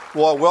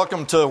Well,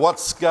 welcome to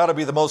what's got to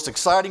be the most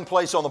exciting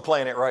place on the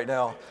planet right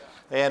now,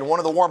 and one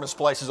of the warmest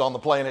places on the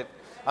planet.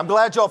 I'm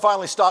glad y'all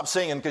finally stopped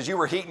singing because you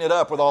were heating it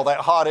up with all that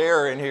hot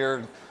air in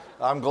here.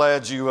 I'm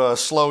glad you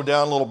slowed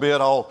down a little bit.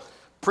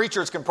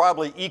 Preachers can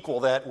probably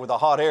equal that with the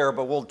hot air,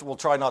 but we'll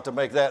try not to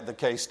make that the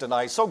case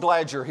tonight. So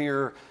glad you're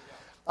here.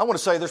 I want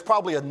to say there's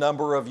probably a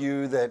number of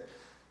you that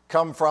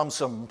come from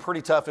some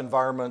pretty tough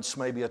environments,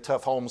 maybe a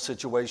tough home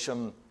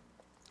situation.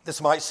 This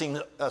might seem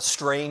a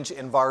strange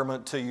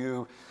environment to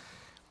you.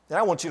 And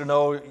I want you to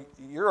know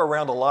you're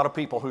around a lot of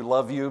people who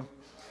love you.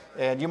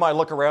 And you might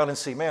look around and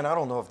see, man, I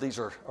don't know if these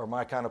are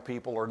my kind of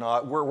people or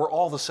not. We're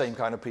all the same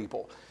kind of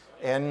people.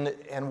 And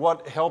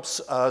what helps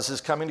us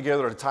is coming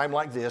together at a time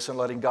like this and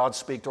letting God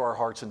speak to our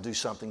hearts and do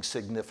something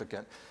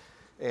significant.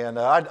 And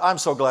I'm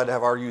so glad to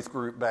have our youth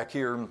group back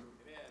here.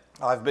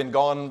 I've been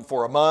gone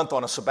for a month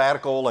on a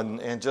sabbatical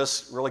and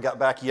just really got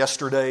back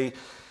yesterday.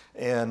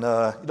 And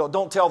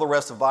don't tell the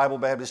rest of Bible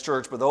Baptist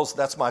Church, but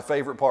that's my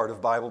favorite part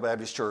of Bible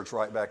Baptist Church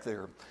right back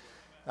there.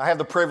 I have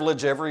the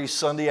privilege every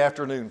Sunday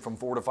afternoon from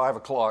 4 to 5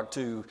 o'clock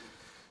to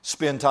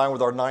spend time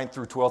with our 9th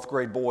through 12th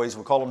grade boys.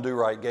 We call them Do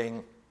Right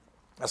Gang.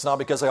 That's not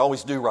because they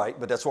always do right,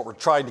 but that's what we're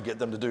trying to get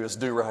them to do is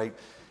do right.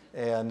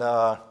 And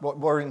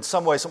in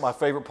some ways, my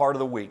favorite part of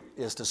the week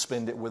is to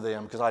spend it with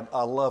them because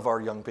I love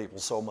our young people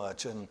so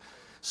much. And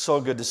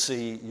so good to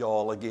see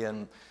y'all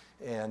again.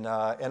 And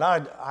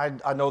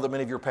I know that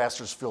many of your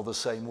pastors feel the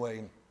same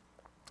way.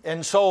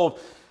 And so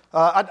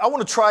I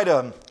want to try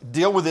to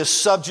deal with this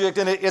subject,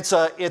 and it's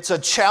a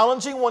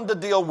challenging one to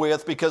deal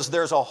with because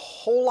there's a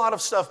whole lot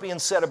of stuff being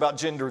said about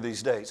gender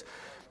these days.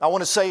 I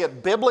want to say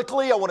it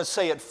biblically, I want to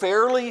say it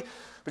fairly,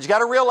 but you got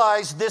to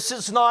realize this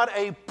is not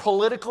a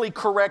politically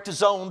correct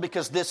zone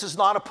because this is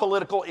not a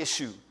political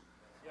issue.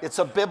 It's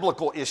a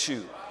biblical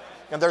issue.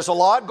 And there's a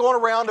lot going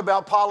around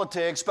about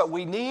politics, but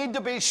we need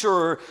to be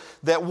sure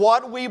that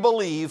what we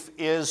believe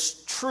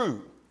is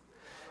true.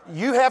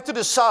 You have to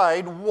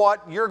decide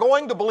what you're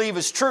going to believe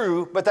is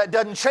true, but that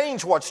doesn't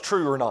change what's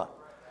true or not.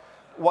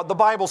 What the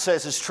Bible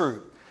says is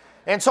true.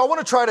 And so I want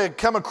to try to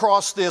come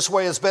across this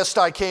way as best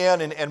I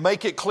can and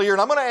make it clear. And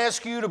I'm going to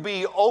ask you to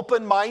be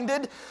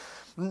open-minded,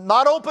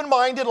 not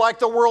open-minded like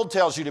the world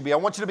tells you to be. I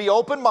want you to be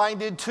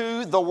open-minded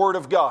to the Word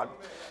of God.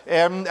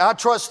 And I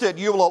trust that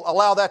you will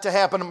allow that to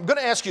happen. I'm going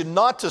to ask you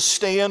not to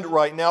stand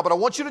right now, but I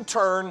want you to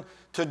turn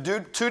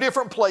to two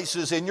different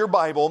places in your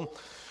Bible.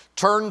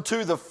 Turn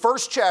to the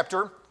first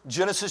chapter,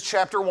 Genesis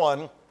chapter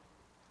 1,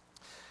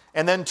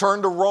 and then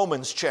turn to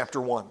Romans chapter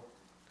 1.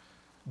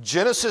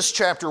 Genesis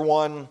chapter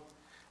 1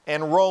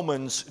 and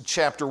Romans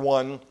chapter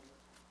 1.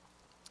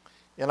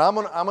 And I'm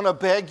going to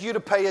beg you to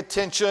pay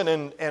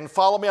attention and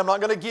follow me. I'm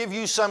not going to give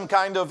you some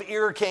kind of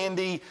ear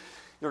candy.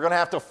 You're going to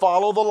have to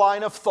follow the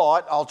line of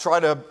thought. I'll try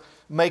to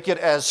make it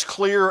as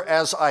clear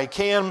as I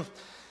can.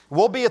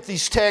 We'll be at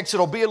these texts.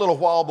 It'll be a little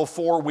while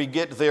before we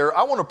get there.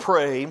 I want to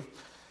pray,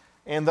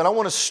 and then I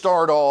want to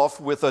start off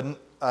with a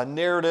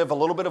narrative, a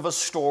little bit of a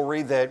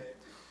story that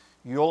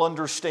you'll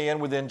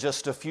understand within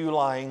just a few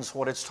lines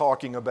what it's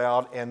talking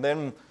about. And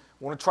then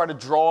I want to try to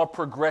draw a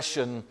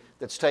progression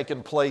that's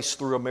taken place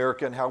through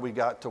America and how we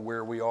got to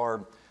where we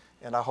are.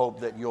 And I hope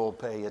that you'll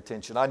pay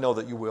attention. I know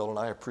that you will, and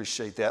I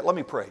appreciate that. Let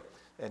me pray.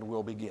 And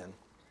we'll begin.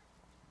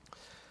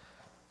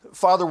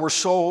 Father, we're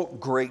so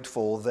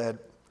grateful that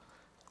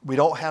we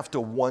don't have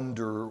to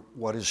wonder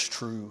what is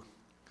true,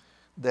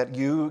 that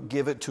you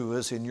give it to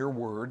us in your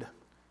word,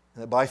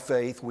 and that by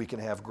faith we can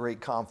have great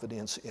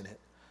confidence in it.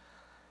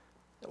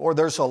 Or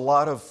there's a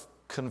lot of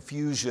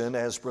confusion,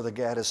 as Brother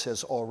Gaddis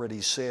has already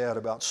said,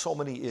 about so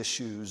many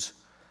issues,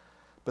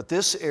 but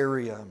this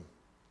area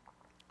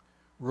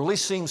really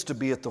seems to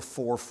be at the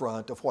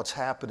forefront of what's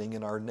happening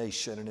in our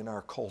nation and in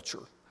our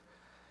culture.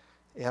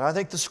 And I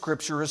think the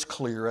Scripture is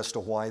clear as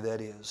to why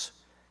that is.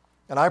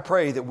 And I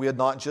pray that we would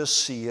not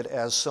just see it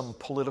as some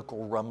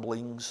political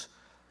rumblings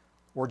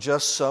or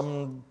just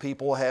some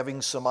people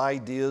having some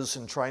ideas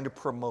and trying to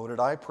promote it.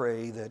 I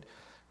pray that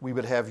we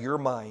would have your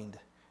mind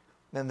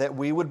and that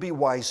we would be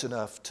wise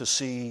enough to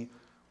see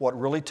what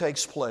really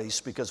takes place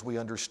because we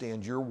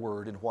understand your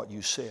word and what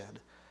you said.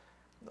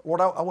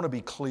 Lord, I want to be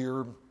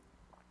clear,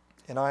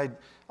 and I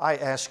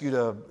ask you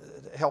to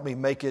help me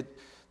make it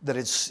that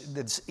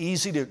it's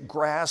easy to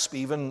grasp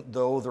even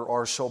though there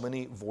are so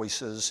many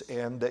voices,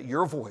 and that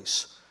your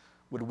voice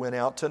would win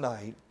out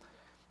tonight.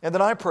 And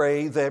then I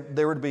pray that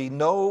there would be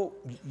no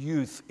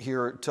youth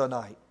here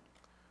tonight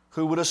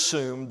who would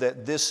assume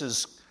that this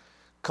is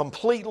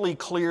completely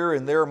clear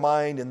in their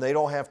mind and they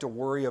don't have to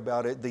worry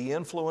about it. The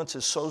influence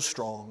is so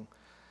strong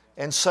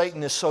and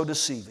Satan is so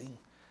deceiving.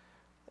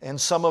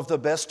 And some of the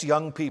best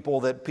young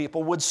people that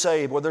people would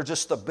say, well, they're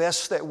just the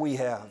best that we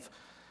have,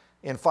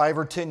 in 5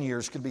 or 10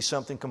 years could be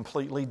something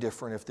completely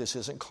different if this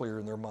isn't clear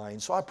in their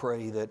mind. So I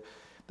pray that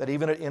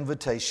even at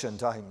invitation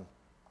time,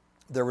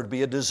 there would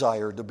be a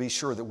desire to be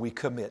sure that we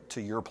commit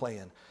to your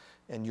plan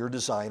and your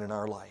design in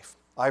our life.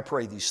 I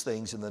pray these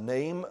things in the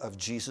name of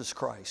Jesus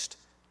Christ.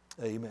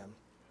 Amen.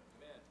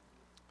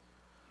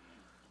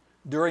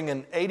 During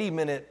an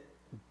 80-minute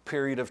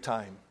period of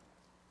time,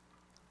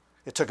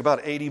 It took about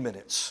 80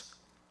 minutes.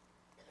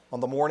 On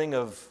the morning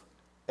of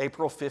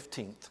April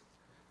 15th,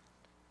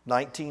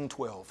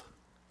 1912,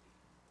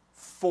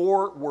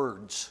 4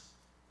 words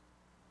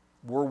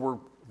were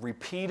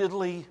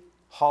repeatedly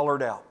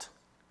hollered out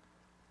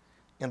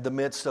in the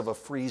midst of a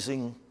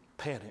freezing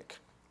panic.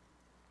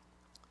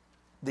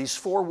 These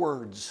 4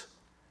 words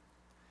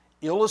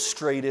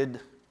illustrated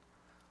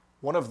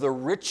one of the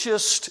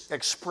richest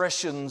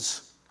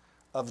expressions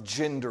of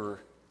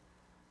gender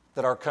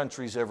that our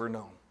country's ever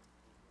known.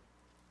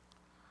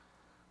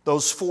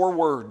 Those 4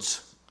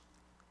 words,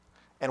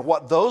 and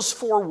what those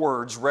 4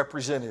 words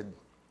represented,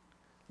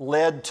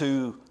 led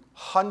to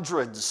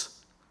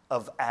hundreds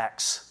of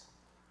acts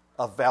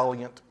of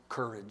valiant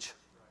courage.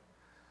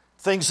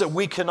 Things that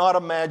we cannot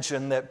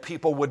imagine that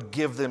people would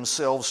give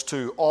themselves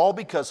to, all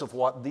because of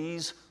what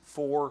these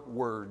 4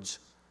 words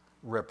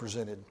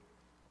represented.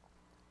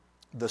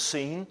 The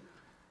scene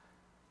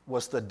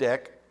was the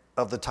deck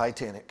of the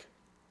Titanic.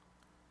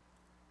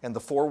 And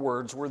the 4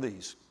 words were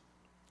these: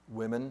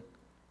 women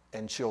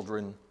and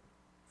children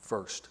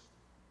first.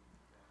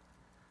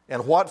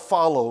 And what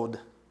followed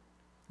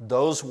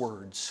those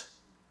words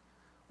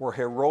were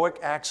heroic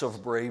acts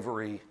of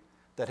bravery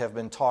that have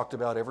been talked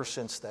about ever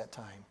since that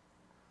time.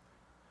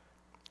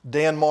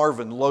 Dan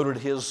Marvin loaded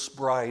his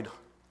bride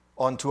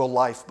onto a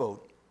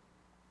lifeboat,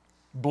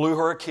 blew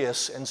her a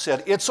kiss, and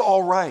said, "It's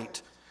all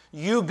right.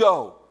 You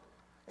go,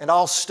 and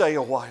I'll stay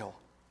a while."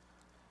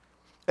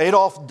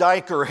 Adolf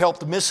Diker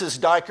helped Mrs.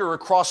 Diker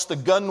across the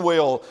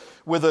gunwale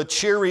with a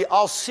cheery,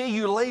 "I'll see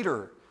you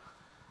later."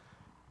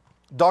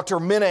 Dr.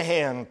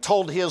 Minahan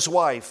told his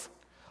wife,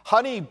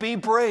 "Honey, be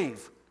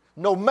brave.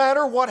 No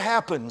matter what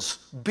happens,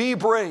 be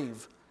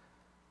brave."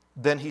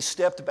 Then he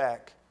stepped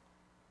back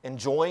and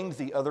joined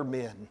the other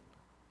men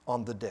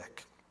on the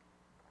deck.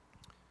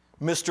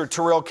 Mr.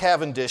 Terrell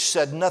Cavendish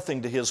said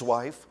nothing to his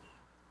wife,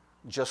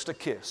 just a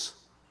kiss,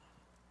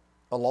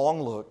 a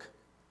long look,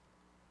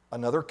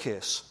 another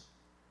kiss,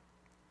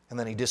 and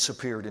then he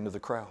disappeared into the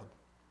crowd.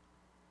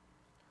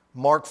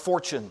 Mark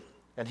Fortune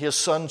and his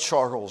son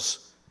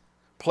Charles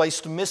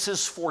placed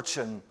Mrs.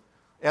 Fortune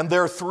and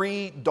their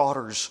 3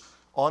 daughters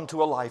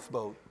onto a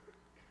lifeboat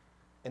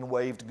and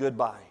waved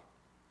goodbye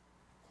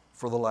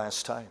for the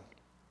last time.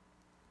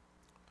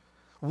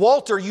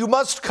 "Walter, you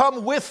must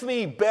come with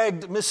me,"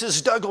 begged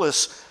Mrs.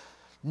 Douglas.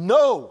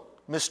 "No,"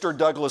 Mr.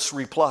 Douglas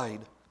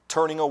replied,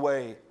 turning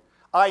away.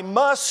 "I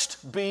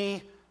must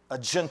be a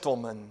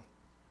gentleman."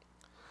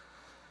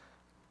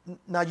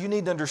 Now you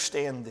need to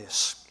understand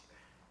this.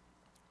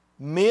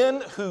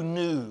 Men who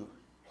knew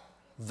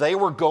they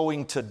were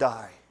going to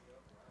die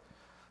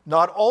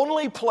not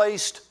only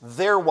placed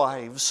their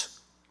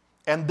wives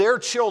and their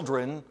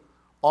children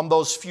on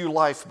those few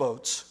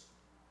lifeboats,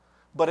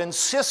 but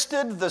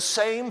insisted the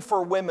same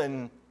for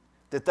women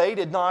that they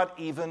did not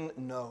even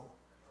know.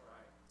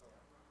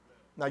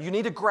 Now you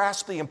need to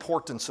grasp the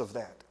importance of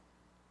that.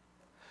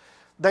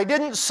 They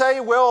didn't say,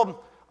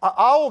 "Well,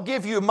 I'll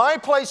give you my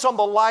place on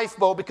the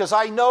lifeboat because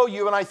I know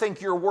you and I think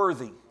you're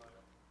worthy."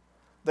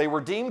 They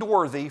were deemed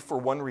worthy for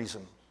one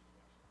reason: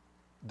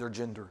 their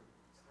gender.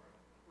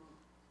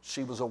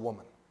 She was a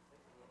woman.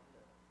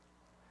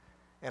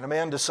 And a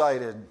man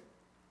decided,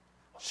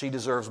 she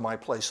deserves my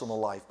place on the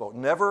lifeboat,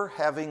 never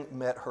having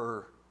met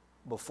her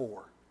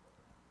before.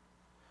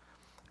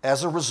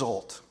 As a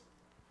result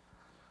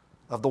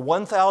of the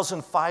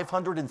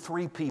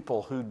 1,503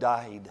 people who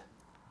died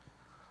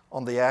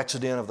on the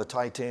accident of the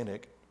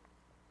Titanic,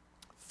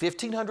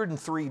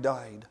 1,503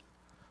 died,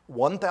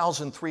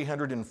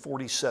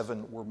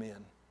 1,347 were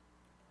men.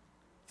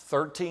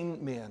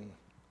 13 men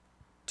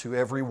to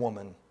every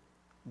woman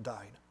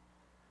died.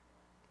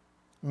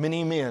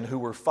 Many men who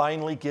were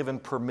finally given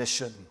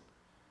permission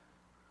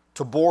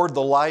to board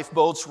the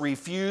lifeboats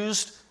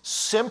refused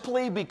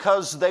simply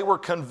because they were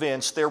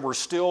convinced there were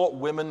still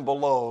women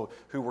below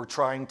who were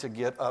trying to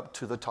get up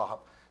to the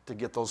top to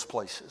get those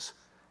places.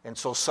 And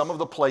so some of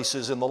the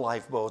places in the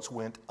lifeboats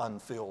went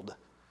unfilled.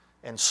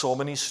 And so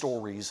many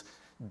stories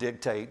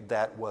dictate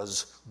that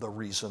was the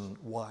reason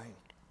why.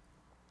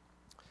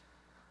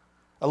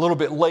 A little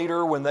bit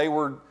later, when they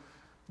were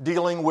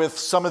dealing with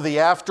some of the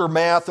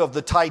aftermath of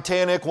the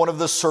Titanic, one of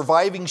the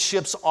surviving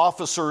ship's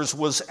officers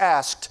was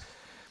asked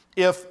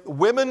if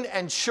women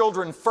and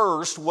children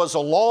first was a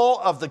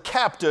law of the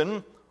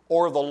captain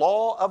or the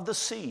law of the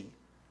sea.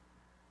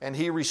 And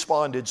he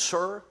responded,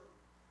 "Sir,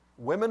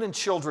 women and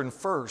children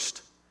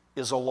first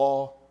is a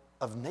law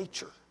of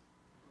nature,"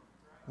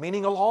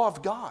 meaning a law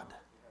of God.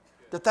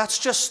 That's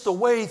just the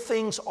way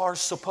things are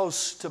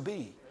supposed to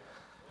be.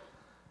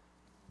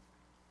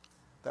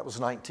 That was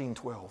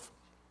 1912.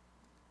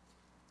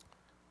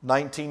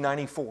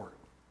 1994,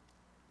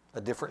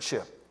 a different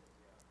ship,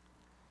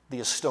 the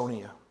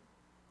Estonia.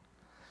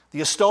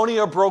 The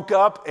Estonia broke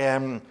up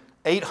and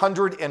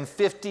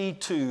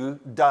 852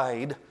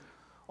 died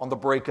on the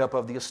breakup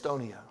of the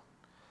Estonia.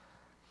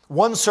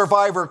 One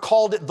survivor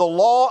called it the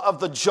law of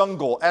the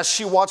jungle as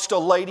she watched a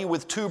lady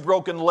with 2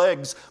 broken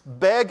legs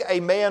beg a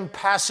man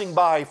passing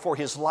by for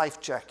his life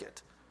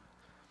jacket.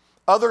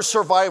 Other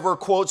survivor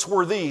quotes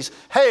were these: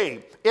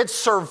 "Hey, it's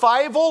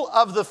survival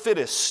of the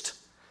fittest."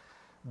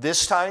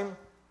 This time,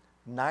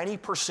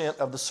 90%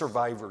 of the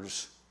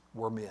survivors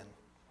were men,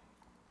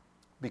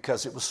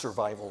 because it was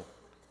survival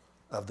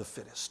of the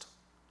fittest.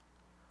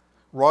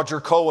 Roger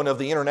Cohen of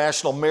the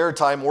International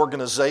Maritime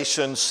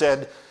Organization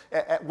said,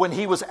 when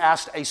he was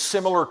asked a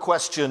similar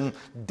question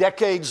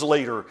decades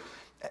later,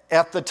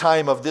 at the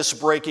time of this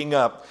breaking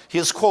up,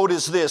 his quote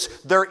is this: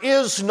 "There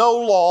is no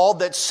law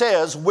that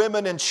says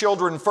women and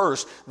children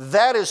first.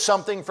 That is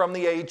something from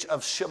the age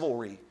of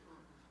chivalry."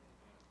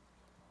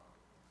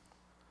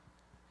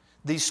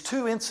 These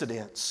two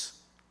incidents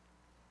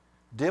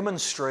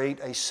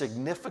demonstrate a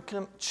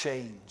significant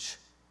change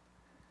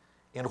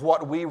in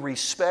what we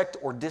respect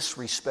or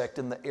disrespect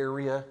in the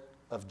area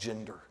of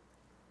gender,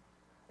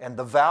 and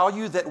the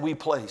value that we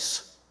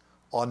place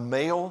on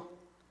male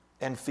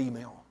and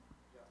female.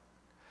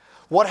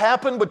 What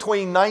happened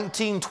between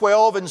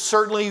 1912, and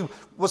certainly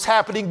was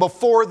happening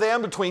before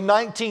then, between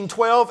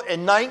 1912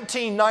 and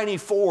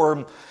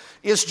 1994,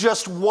 is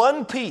just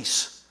one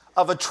piece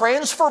of a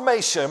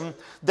transformation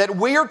that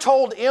we are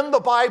told in the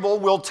Bible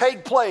will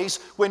take place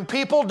when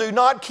people do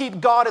not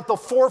keep God at the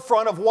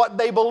forefront of what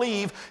they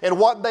believe and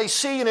what they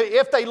see, and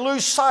if they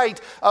lose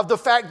sight of the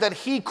fact that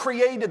He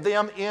created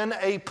them in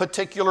a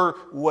particular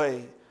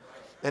way.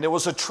 And it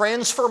was a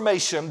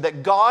transformation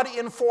that God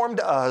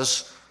informed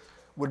us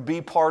would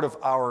be part of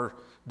our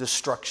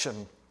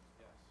destruction.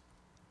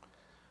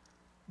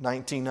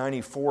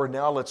 1994,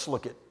 now let's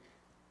look at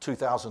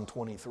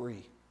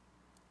 2023.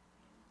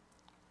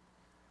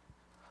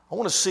 I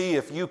want to see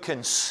if you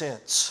can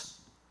sense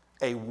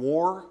a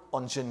war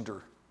on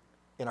gender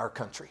in our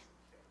country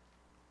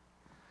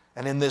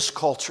and in this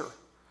culture.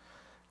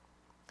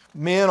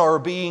 Men are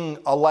being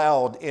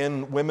allowed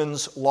in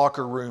women's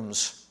locker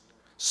rooms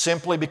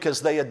simply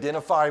because they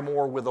identify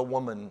more with a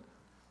woman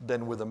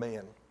than with a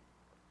man.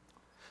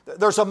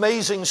 There's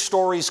amazing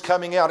stories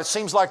coming out. It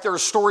seems like there are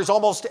stories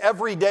almost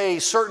every day,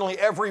 certainly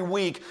every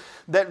week,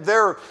 that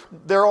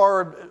there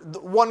are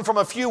one from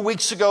a few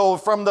weeks ago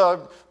from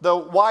the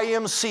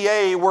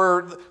YMCA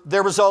where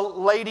there was a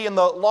lady in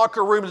the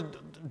locker room,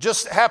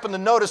 just happened to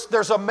notice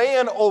there's a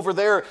man over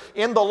there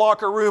in the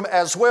locker room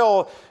as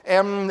well,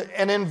 and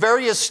in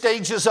various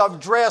stages of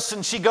dress,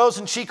 and she goes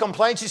and she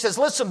complains. She says,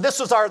 "Listen, this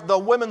is the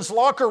women's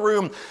locker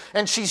room,"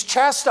 and she's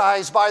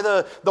chastised by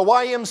the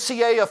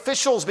YMCA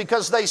officials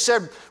because they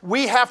said,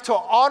 "We have to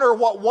honor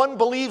what one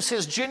believes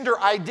his gender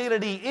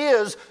identity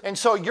is, and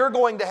so you're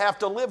going to have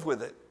to live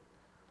with it."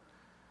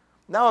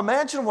 Now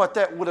imagine what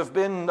that would have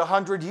been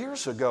 100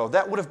 years ago.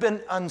 That would have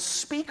been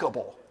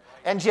unspeakable.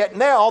 And yet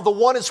now the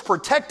one is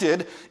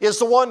protected is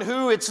the one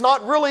who, it's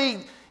not really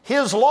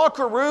his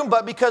locker room,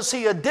 but because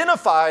he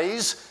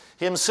identifies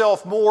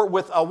himself more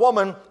with a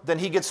woman, then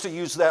he gets to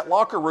use that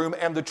locker room,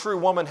 and the true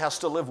woman has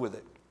to live with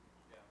it.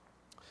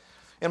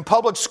 In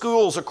public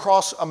schools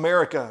across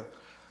America,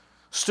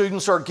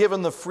 students are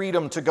given the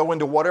freedom to go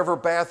into whatever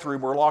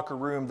bathroom or locker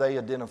room they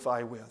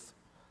identify with.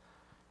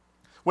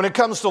 When it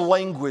comes to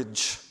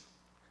language,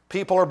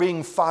 people are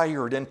being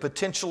fired and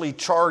potentially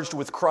charged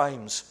with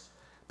crimes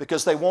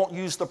because they won't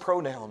use the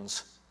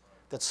pronouns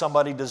that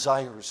somebody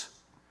desires.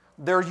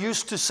 They're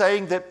used to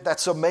saying that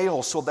that's a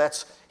male, so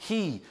that's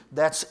he,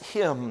 that's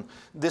him.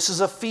 This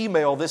is a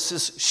female, this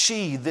is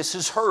she, this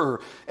is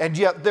her. And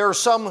yet there are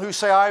some who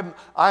say,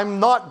 I'm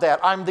not that,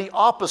 I'm the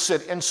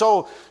opposite. And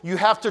so you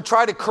have to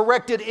try to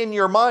correct it in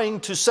your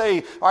mind to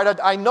say, all right,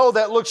 I know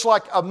that looks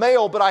like a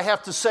male, but I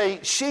have to say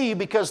she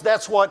because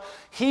that's what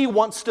he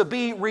wants to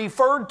be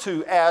referred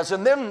to as.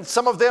 And then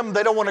some of them,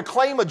 they don't want to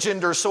claim a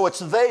gender, so it's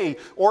they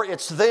or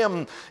it's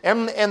them.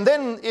 And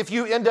then if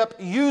you end up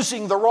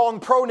using the wrong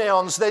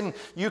pronouns, then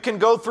you can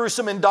go through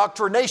some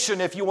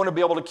indoctrination if you want to be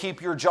able to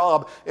keep your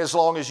job, as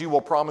long as you will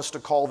promise to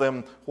call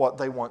them what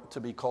they want to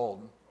be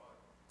called.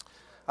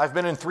 I've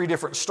been in 3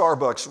 different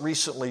Starbucks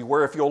recently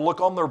where if you'll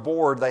look on their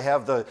board, they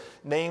have the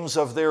names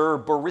of their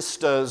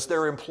baristas,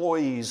 their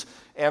employees,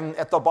 and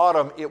at the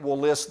bottom it will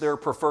list their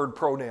preferred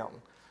pronoun.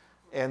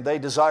 And they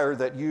desire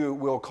that you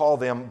will call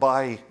them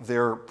by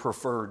their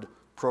preferred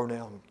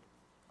pronoun.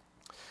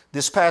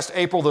 This past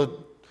April the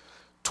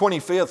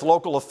 25th,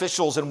 local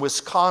officials in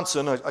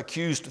Wisconsin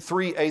accused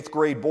 3 8th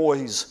grade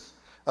boys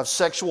of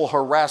sexual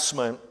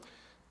harassment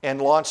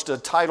and launched a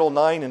Title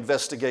IX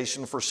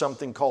investigation for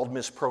something called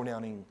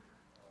mispronouncing.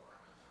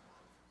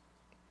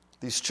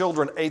 These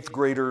children, 8th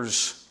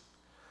graders,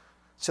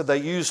 said they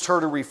used her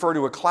to refer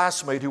to a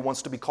classmate who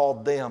wants to be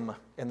called them,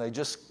 and they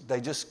just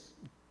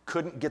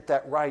couldn't get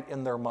that right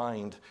in their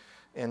mind.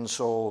 And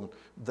so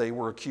they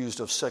were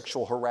accused of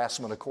sexual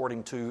harassment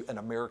according to an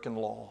American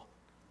law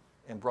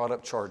and brought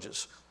up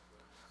charges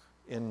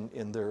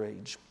in their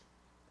age.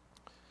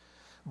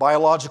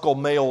 Biological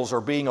males are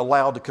being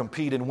allowed to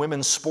compete in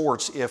women's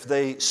sports if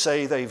they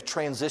say they've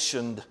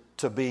transitioned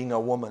to being a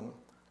woman.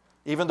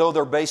 Even though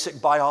their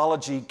basic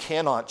biology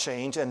cannot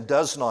change and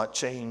does not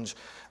change,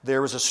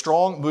 there is a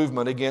strong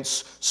movement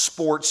against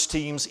sports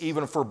teams,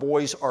 even for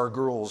boys or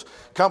girls.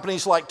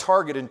 Companies like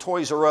Target and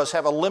Toys R Us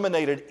have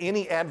eliminated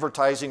any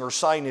advertising or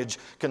signage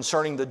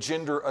concerning the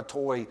gender a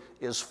toy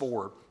is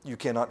for. You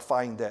cannot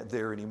find that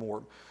there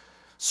anymore.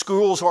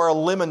 Schools are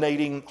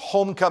eliminating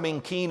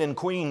homecoming king and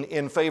queen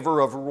in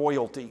favor of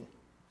royalty.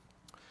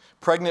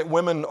 Pregnant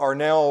women are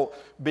now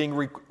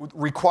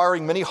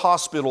requiring, many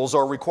hospitals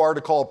are required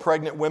to call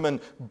pregnant women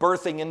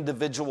birthing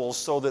individuals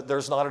so that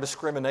there's not a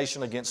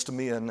discrimination against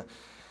men,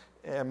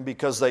 and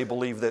because they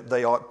believe that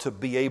they ought to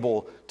be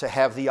able to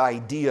have the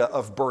idea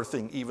of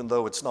birthing even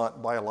though it's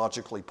not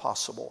biologically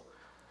possible.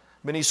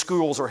 Many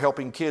schools are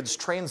helping kids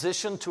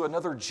transition to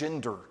another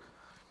gender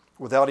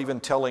without even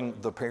telling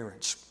the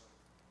parents.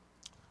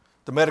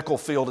 The medical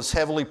field is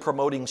heavily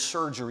promoting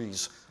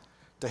surgeries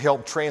to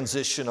help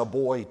transition a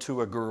boy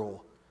to a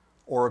girl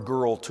or a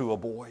girl to a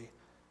boy.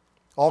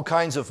 All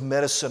kinds of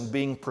medicine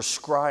being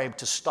prescribed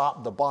to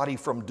stop the body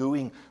from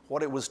doing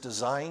what it was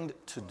designed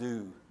to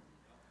do.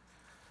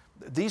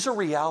 These are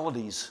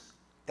realities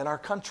in our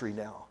country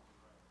now.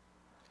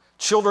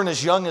 Children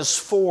as young as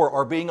 4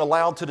 are being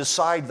allowed to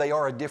decide they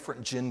are a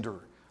different gender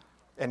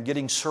and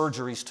getting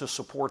surgeries to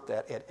support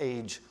that at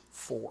age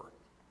 4.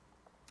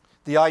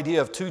 The idea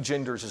of 2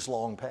 genders is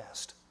long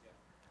past.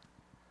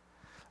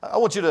 I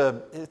want you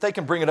to, if they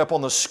can bring it up on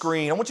the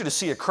screen, I want you to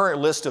see a current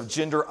list of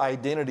gender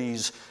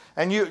identities.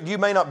 And you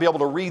may not be able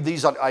to read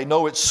these. I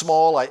know it's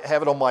small. I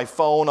have it on my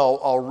phone.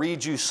 I'll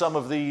read you some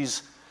of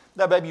these.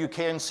 Now, maybe you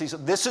can see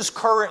some. This is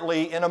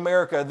currently in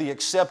America the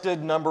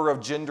accepted number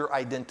of gender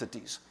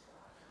identities.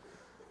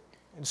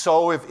 And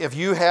so if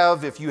you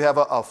have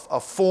a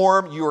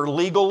form, you're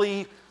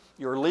legally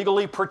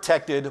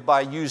protected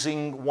by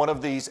using one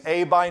of these: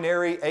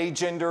 abinary,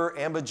 agender,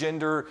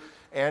 ambigender,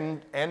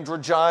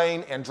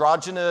 androgyne,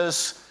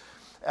 androgynous,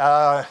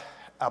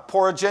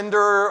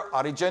 poragender,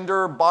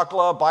 oligender,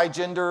 bakla,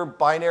 bigender,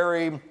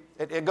 binary.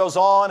 It goes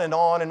on and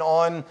on and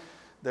on.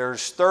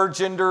 There's third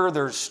gender,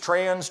 there's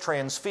trans,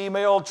 trans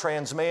female,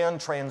 trans man,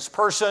 trans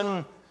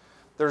person.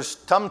 There's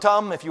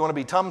tum-tum, if you want to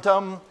be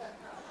tum-tum.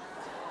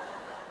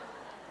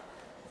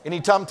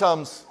 Any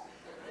tum-tums?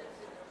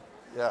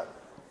 Yeah.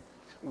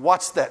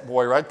 Watch that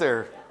boy right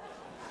there.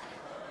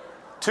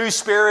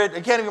 Two-spirit, I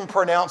can't even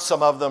pronounce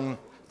some of them.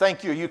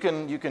 Thank you, you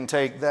can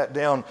take that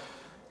down.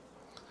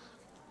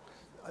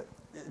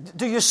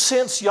 Do you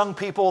sense, young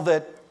people,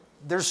 that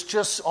there's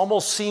just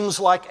almost seems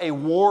like a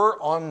war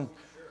on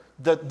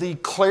the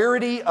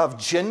clarity of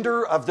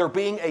gender, of there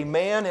being a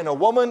man and a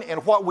woman,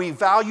 and what we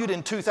valued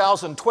in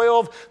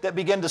 2012 that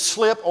began to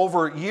slip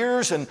over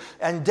years and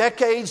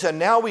decades, and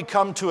now we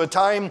come to a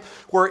time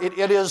where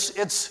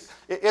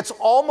it's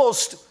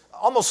almost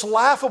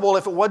laughable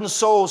if it wasn't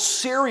so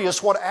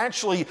serious what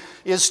actually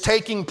is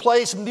taking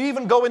place. And you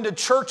even go into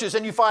churches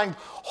and you find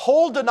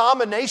whole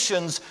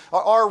denominations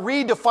are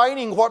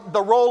redefining what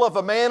the role of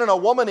a man and a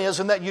woman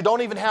is, and that you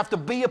don't even have to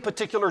be a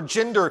particular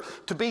gender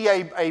to be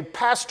a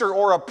pastor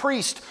or a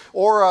priest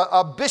or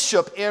a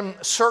bishop in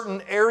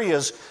certain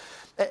areas.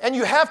 And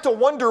you have to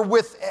wonder,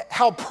 with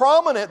how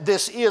prominent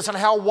this is and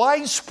how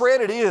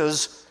widespread it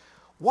is,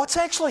 what's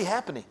actually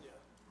happening?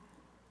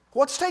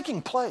 What's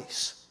taking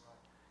place?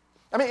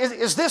 I mean,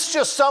 is this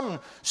just some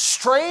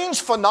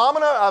strange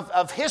phenomena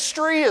of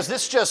history? Is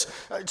this just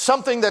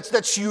something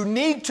that's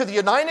unique to the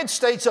United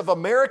States of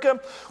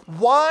America?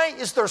 Why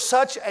is there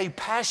such a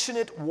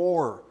passionate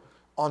war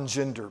on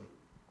gender?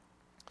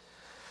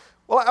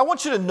 Well, I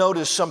want you to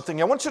notice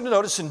something. I want you to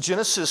notice in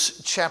Genesis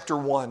chapter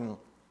 1.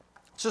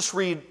 Let's just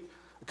read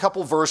a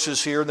couple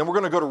verses here, and then we're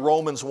going to go to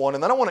Romans 1,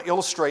 and then I want to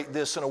illustrate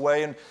this in a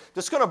way, and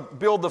it's going to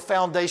build the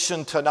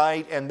foundation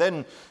tonight, and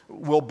then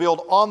we'll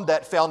build on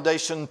that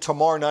foundation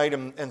tomorrow night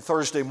and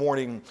Thursday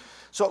morning.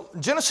 So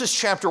Genesis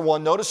chapter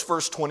 1, notice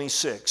verse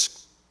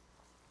 26.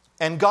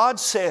 And God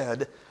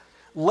said,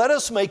 "Let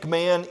us make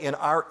man in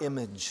our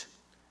image,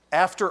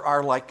 after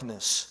our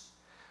likeness."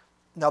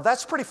 Now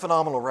that's pretty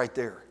phenomenal right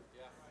there.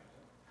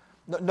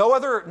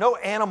 No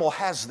animal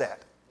has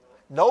that.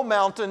 No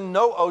mountain,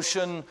 no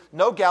ocean,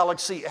 no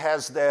galaxy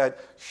has that.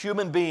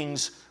 Human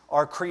beings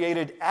are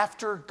created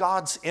after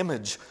God's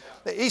image.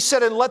 He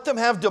said, "And let them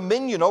have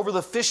dominion over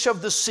the fish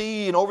of the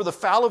sea, and over the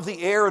fowl of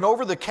the air, and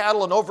over the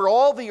cattle, and over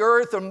all the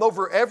earth, and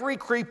over every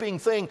creeping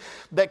thing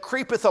that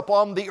creepeth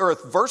upon the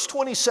earth." Verse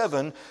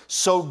 27,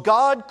 "So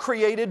God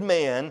created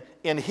man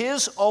in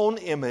His own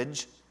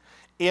image.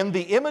 In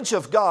the image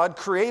of God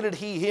created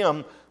He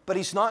him," but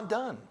He's not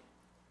done.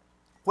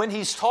 When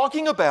He's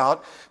talking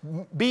about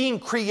being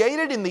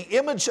created in the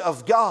image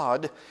of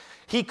God,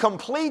 He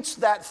completes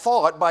that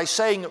thought by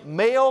saying,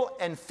 "Male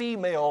and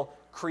female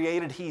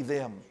created He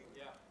them."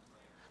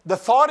 The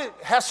thought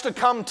has to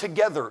come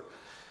together,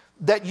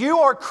 that you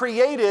are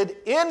created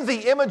in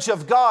the image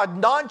of God,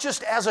 not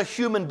just as a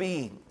human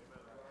being.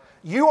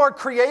 You are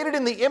created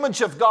in the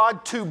image of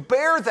God to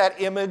bear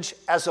that image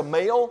as a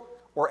male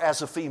or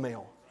as a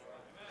female.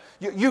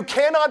 You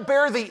cannot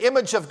bear the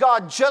image of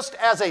God just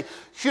as a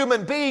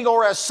human being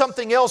or as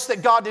something else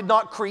that God did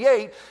not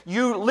create.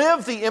 You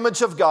live the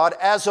image of God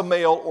as a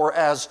male or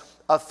as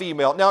a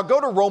female. Now go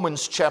to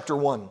Romans chapter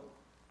 1.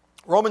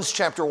 Romans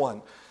chapter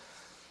 1.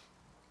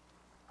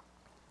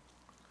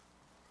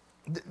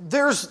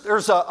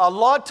 There's a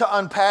lot to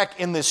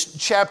unpack in this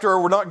chapter.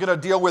 We're not going to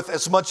deal with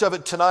as much of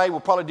it tonight. We'll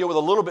probably deal with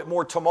a little bit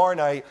more tomorrow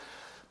night.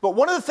 But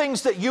one of the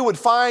things that you would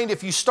find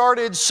if you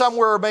started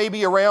somewhere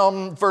maybe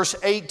around verse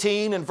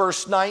 18 and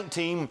verse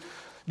 19,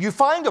 you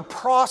find a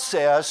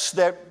process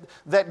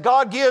that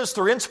God gives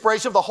through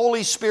inspiration of the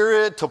Holy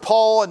Spirit to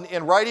Paul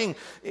in writing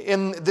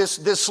in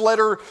this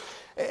letter.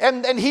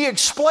 And he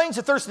explains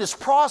that there's this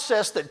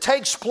process that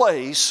takes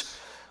place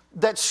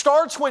that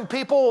starts when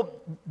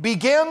people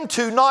begin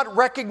to not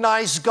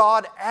recognize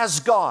God as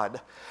God.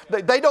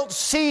 They don't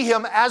see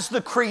Him as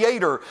the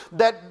Creator.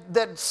 That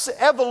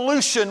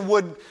evolution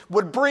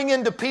would bring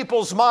into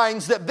people's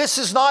minds that this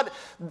is not,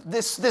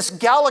 this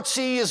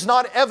galaxy is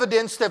not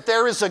evidence that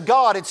there is a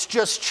God. It's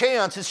just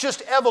chance. It's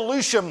just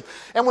evolution.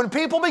 And when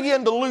people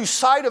begin to lose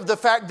sight of the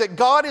fact that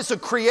God is a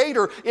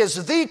Creator,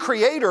 is the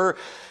Creator,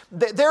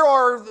 there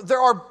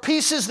are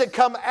pieces that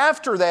come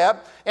after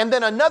that, and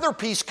then another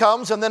piece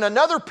comes, and then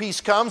another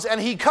piece comes,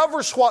 and he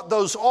covers what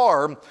those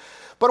are.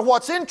 But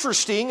what's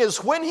interesting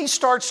is when he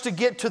starts to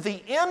get to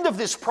the end of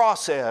this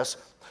process,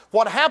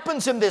 what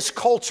happens in this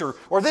culture,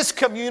 or this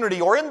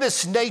community, or in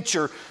this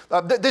nature,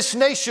 this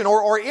nation,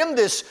 or in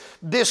this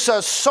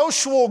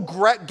social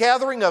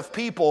gathering of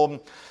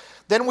people,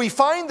 then we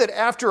find that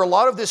after a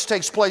lot of this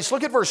takes place,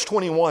 look at verse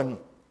 21.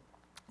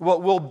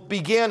 We'll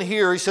begin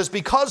here. He says,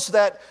 because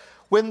that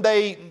when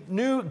they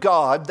knew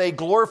God, they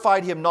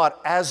glorified Him not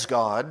as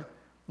God,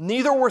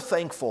 neither were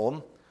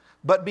thankful,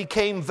 but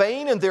became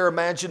vain in their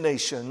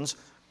imaginations,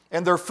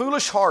 and their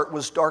foolish heart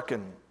was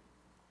darkened.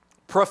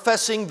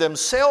 Professing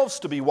themselves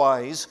to be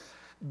wise,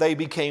 they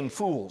became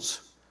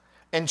fools,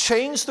 and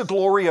changed the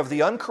glory of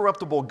the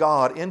uncorruptible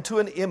God into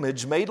an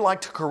image made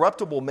like to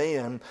corruptible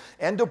man,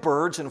 and to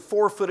birds, and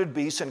four-footed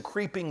beasts, and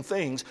creeping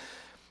things.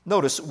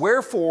 Notice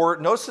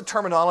the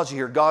terminology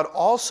here, God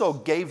also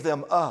gave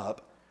them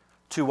up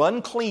to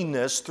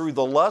uncleanness through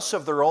the lusts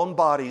of their own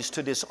bodies,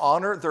 to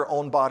dishonor their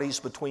own bodies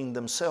between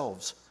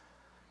themselves.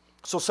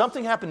 So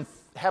something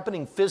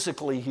happening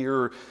physically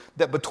here,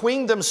 that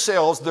between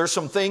themselves, there's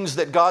some things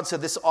that God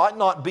said this ought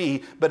not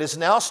be, but is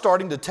now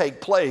starting to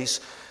take place,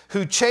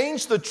 who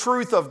changed the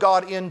truth of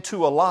God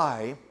into a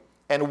lie,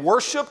 and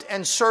worshiped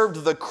and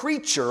served the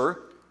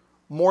creature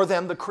more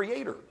than the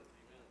Creator.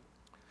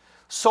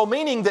 So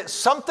meaning that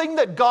something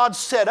that God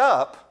set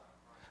up,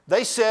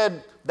 they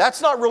said,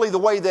 that's not really the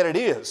way that it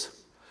is.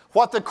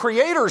 What the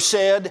Creator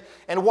said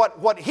and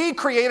what He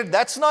created,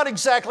 that's not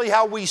exactly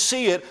how we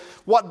see it.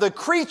 What the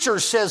creature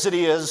says it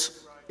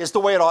is the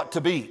way it ought to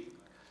be.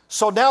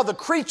 So now the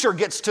creature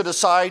gets to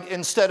decide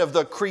instead of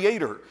the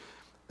Creator,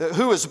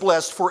 who is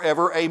blessed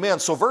forever. Amen.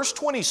 So verse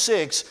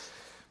 26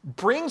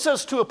 brings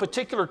us to a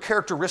particular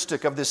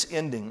characteristic of this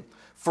ending.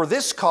 For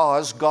this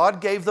cause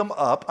God gave them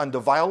up unto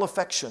vile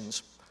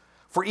affections.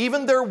 For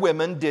even their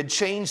women did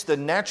change the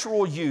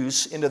natural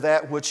use into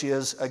that which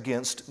is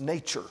against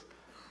nature.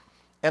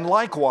 And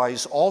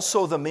likewise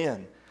also the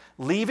men,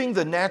 leaving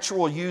the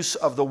natural use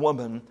of the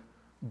woman,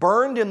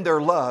 burned in their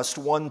lust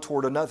one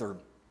toward another.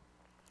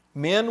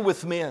 Men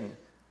with men,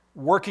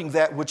 working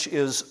that which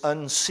is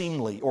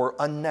unseemly or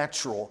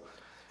unnatural,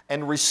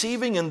 and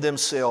receiving in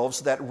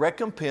themselves that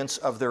recompense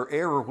of their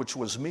error which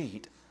was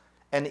meet.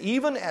 And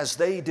even as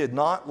they did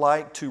not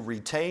like to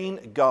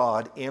retain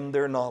God in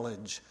their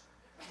knowledge,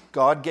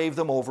 God gave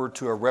them over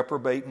to a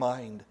reprobate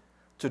mind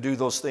to do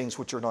those things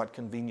which are not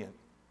convenient.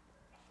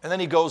 And then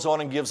he goes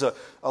on and gives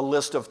a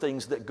list of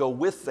things that go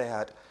with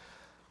that.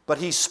 But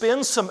he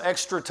spends some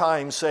extra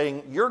time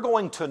saying, you're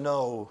going to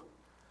know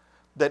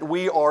that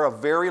we are a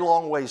very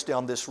long ways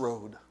down this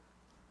road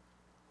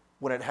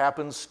when it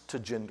happens to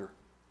gender.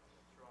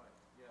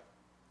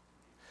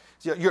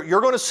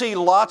 You're going to see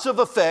lots of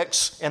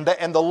effects, and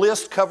the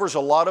list covers a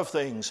lot of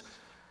things.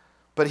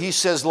 But he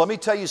says, let me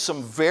tell you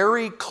some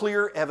very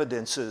clear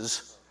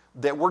evidences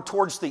that we're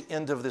towards the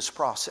end of this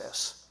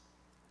process.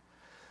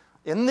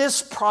 In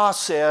this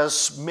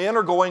process, men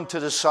are going to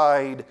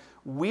decide,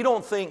 we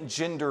don't think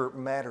gender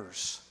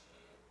matters.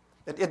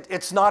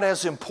 It's not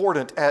as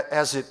important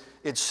as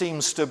it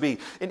seems to be.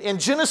 In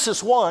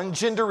Genesis 1,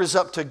 gender is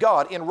up to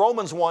God. In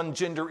Romans 1,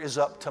 gender is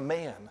up to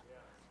man.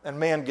 And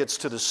man gets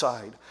to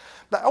decide.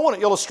 Now, I want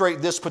to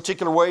illustrate this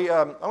particular way.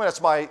 I'm going to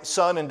ask my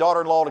son and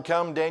daughter-in-law to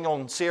come, Daniel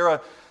and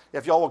Sierra,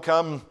 if y'all will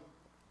come.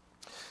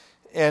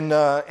 And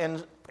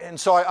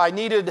so I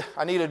needed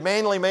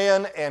manly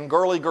man and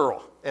girly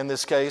girl in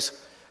this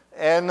case.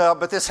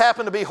 But this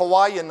happened to be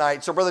Hawaiian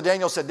night. So Brother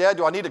Daniel said, Dad,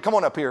 do I need to come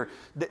on up here?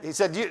 He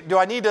said, do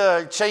I need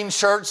to change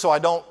shirts so I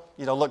don't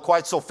look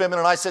quite so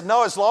feminine? I said,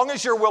 no, as long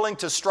as you're willing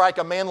to strike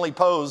a manly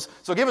pose.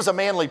 So give us a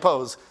manly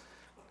pose.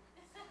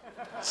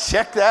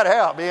 Check that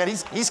out, man.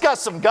 He's got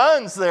some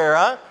guns there,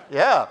 huh?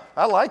 Yeah,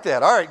 I like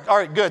that. All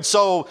right, good.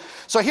 So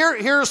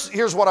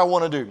here's what I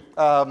want to do.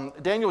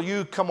 Daniel,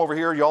 you come over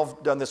here. Y'all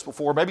have done this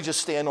before. Maybe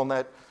just stand on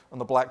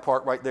the black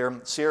part right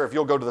there. Sierra, if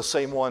you'll go to the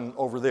same one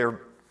over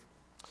there.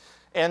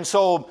 And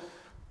so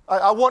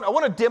I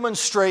want to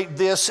demonstrate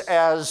this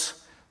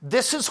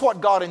is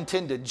what God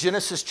intended.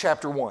 Genesis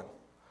chapter 1.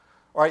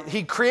 All right,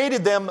 He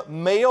created them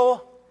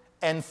male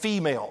and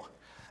female.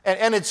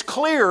 And it's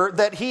clear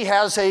that He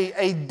has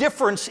a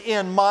difference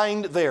in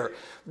mind there.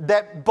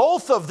 That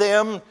both of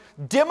them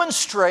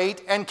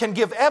demonstrate and can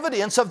give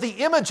evidence of the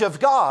image of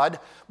God,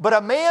 but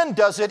a man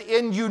does it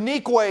in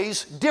unique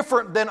ways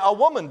different than a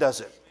woman does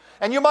it.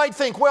 And you might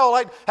think,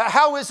 well,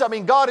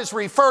 God is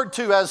referred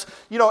to as,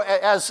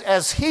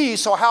 as He,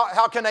 so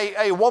how can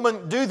a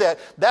woman do that?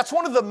 That's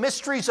one of the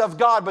mysteries of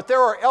God, but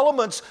there are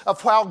elements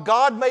of how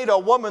God made a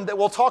woman that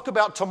we'll talk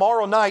about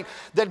tomorrow night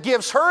that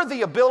gives her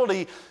the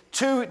ability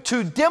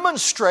to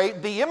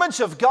demonstrate the image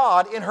of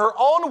God in her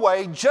own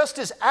way just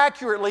as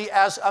accurately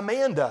as a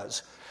man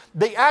does.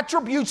 The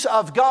attributes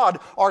of God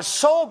are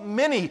so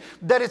many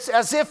that it's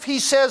as if He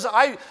says,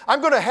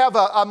 I'm going to have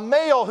a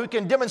male who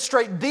can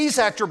demonstrate these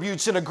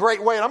attributes in a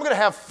great way, and I'm going to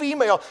have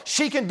female,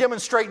 she can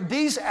demonstrate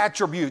these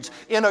attributes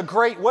in a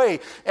great way.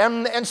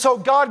 And so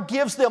God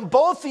gives them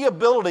both the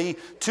ability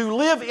to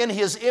live in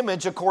His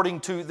image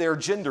according to their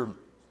gender,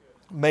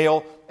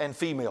 male and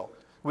female.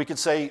 We could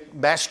say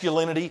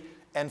masculinity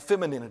and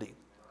femininity.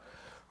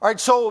 All right,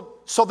 so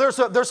it's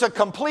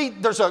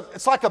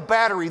like a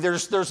battery.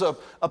 There's a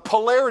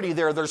polarity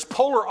there. There's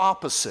polar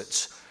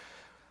opposites.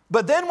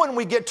 But then when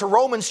we get to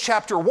Romans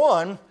chapter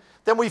 1,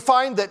 then we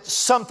find that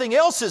something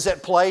else is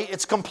at play.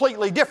 It's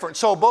completely different.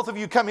 So both of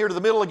you come here to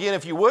the middle again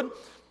if you would.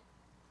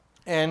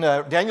 And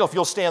Daniel, if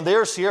you'll stand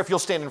there. Sierra, if you'll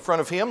stand in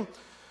front of him. All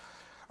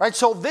right,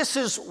 so this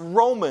is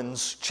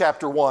Romans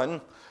chapter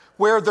 1,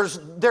 where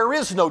there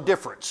is no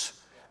difference.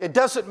 It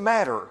doesn't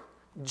matter.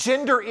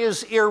 Gender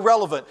is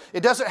irrelevant.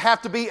 It doesn't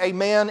have to be a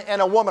man and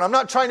a woman. I'm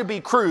not trying to be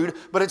crude,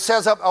 but it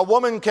says a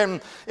woman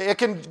can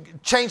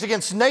change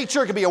against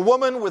nature. It can be a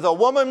woman with a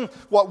woman,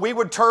 what we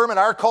would term in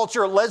our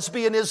culture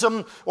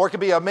lesbianism, or it could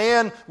be a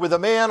man with a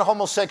man,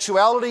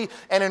 homosexuality.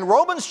 And in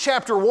Romans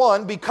chapter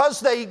 1, because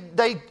they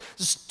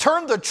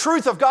turned the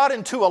truth of God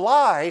into a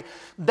lie,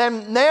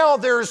 then now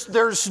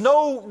there's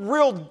no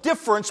real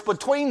difference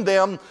between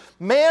them.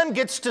 Man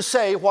gets to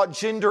say what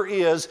gender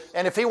is,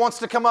 and if he wants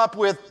to come up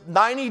with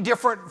 90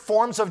 different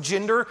forms of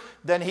gender,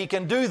 then he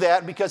can do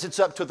that because it's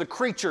up to the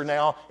creature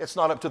now. It's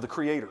not up to the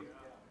Creator.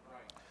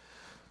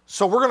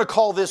 So we're going to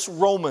call this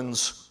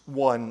Romans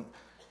 1.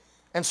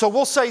 And so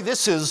we'll say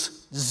this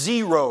is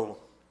zero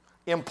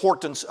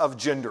importance of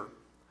gender.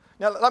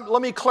 Now,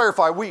 let me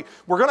clarify. We're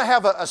going to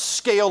have a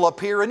scale up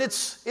here, and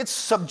it's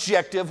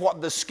subjective what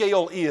the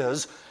scale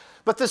is.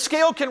 But the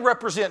scale can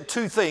represent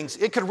two things.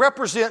 It could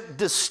represent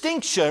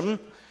distinction.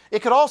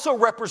 It could also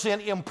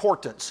represent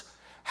importance,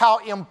 how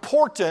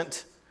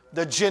important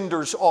the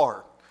genders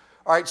are.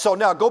 All right, so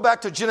now go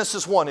back to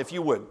Genesis 1, if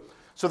you would.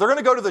 So they're going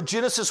to go to the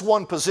Genesis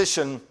 1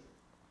 position.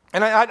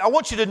 And I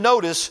want you to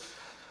notice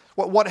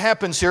what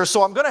happens here.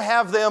 So I'm going to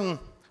have them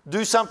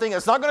do something.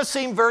 It's not going to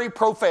seem very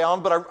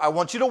profound, but I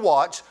want you to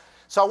watch.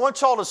 So I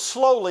want y'all to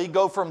slowly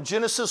go from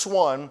Genesis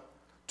 1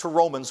 to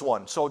Romans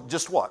 1. So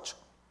just watch.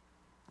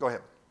 Go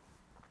ahead.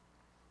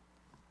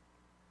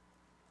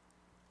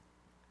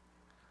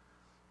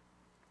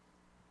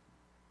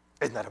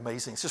 Isn't that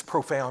amazing? It's just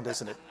profound,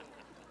 isn't it?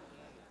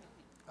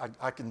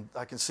 I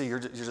can see you're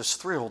just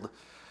thrilled.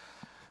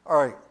 All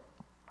right.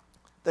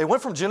 They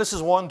went from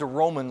Genesis 1 to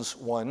Romans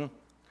 1.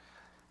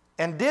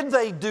 And did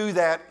they do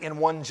that in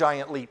one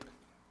giant leap?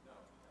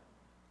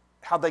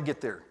 How'd they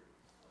get there?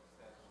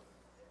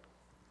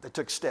 They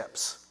took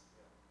steps.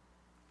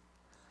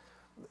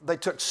 They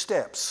took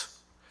steps.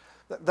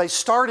 They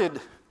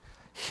started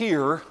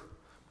here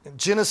in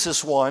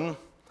Genesis 1,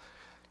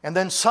 and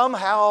then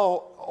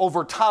somehow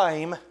over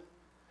time,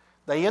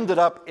 they ended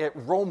up at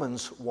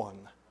Romans 1.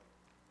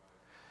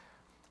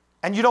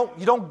 And you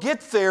don't get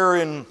there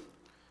in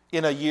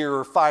a year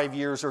or 5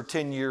 years or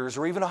 10 years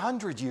or even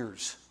 100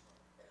 years.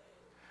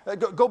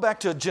 Go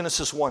back to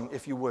Genesis 1,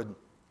 if you would.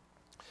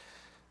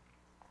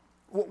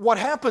 What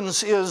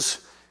happens is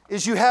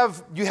you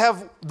have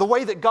the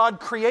way that God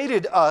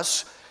created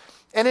us.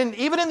 And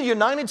even in the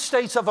United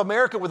States of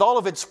America, with all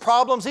of its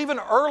problems, even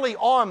early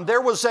on,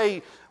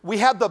 we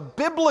had the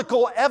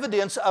biblical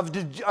evidence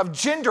of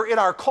gender in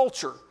our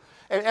culture.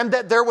 And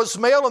that there was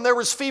male and there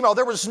was female.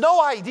 There was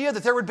no idea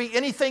that there would be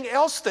anything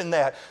else than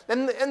that.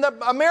 And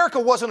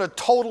America wasn't a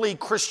totally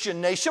Christian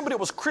nation, but it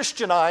was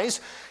Christianized.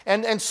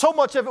 And so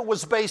much of it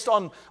was based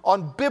on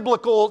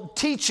biblical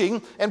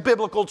teaching and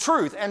biblical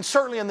truth, and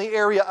certainly in the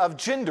area of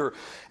gender.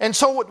 And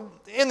so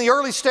in the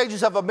early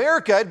stages of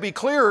America, it'd be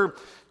clear,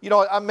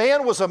 a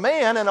man was a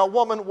man and a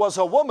woman was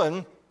a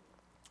woman.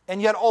 And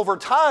yet over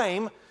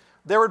time,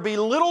 there would be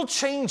little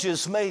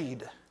changes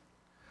made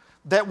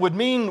that would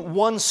mean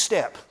one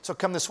step. So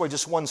come this way,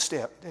 just one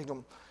step.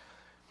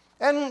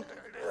 And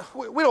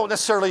we don't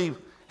necessarily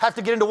have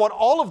to get into what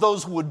all of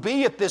those would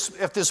be at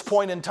this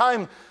point in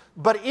time,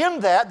 But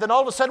in that, then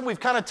all of a sudden we've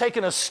kind of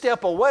taken a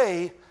step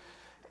away,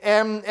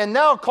 and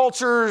now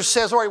culture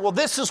says, all right, well,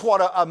 this is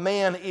what a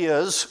man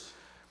is.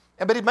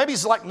 But maybe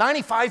he's like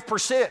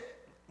 95%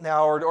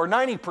 now or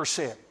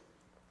 90%.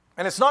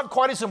 And it's not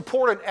quite as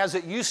important as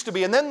it used to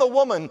be. And then the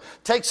woman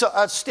takes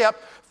a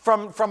step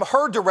from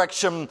her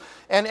direction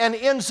and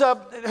ends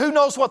up, who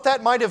knows what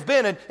that might have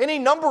been, and any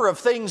number of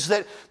things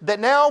that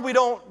now we're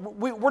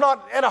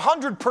not at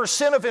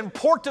 100% of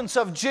importance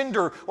of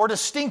gender or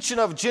distinction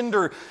of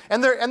gender.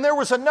 And there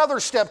was another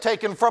step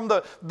taken from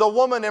the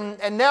woman,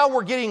 and now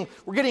we're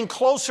getting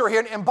closer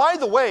here. And by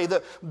the way,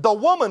 the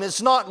woman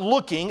is not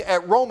looking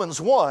at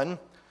Romans 1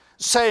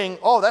 saying,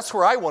 oh, that's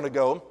where I want to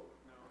go.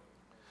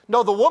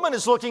 No, the woman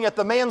is looking at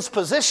the man's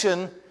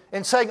position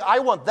and saying, I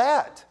want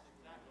that.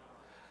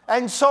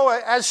 And so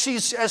as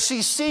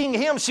she's seeing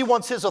him, she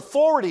wants his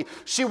authority.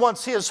 She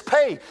wants his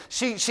pay.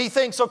 She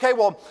thinks, okay,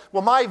 well,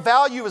 my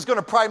value is going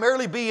to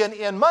primarily be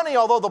in money,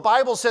 although the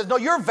Bible says, no,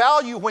 your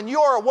value when you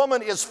are a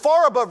woman is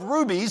far above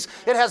rubies.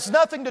 It has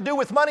nothing to do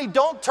with money.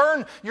 Don't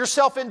turn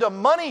yourself into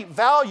money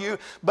value.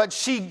 But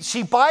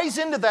she buys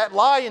into that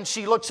lie, and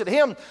she looks at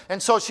him,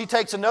 and so she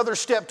takes another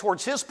step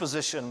towards his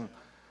position.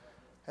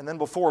 And then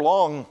before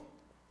long,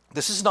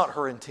 this is not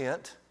her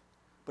intent,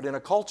 but in a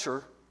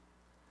culture,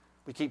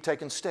 we keep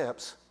taking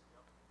steps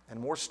and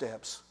more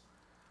steps.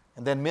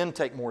 And then men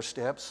take more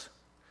steps.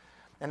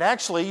 And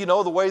actually,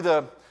 the way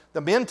the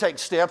men take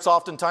steps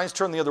oftentimes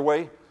turn the other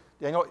way.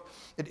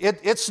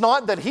 It's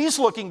not that he's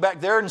looking back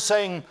there and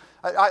saying,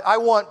 I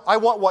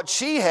want what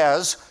she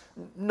has.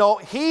 No,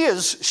 he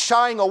is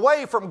shying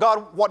away from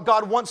God, what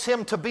God wants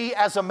him to be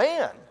as a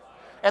man.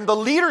 And the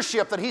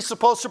leadership that he's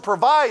supposed to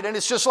provide. And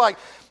it's just like,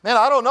 man,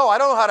 I don't know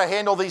how to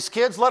handle these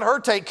kids. Let her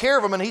take care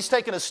of them. And he's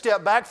taking a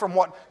step back from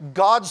what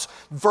God's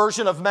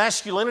version of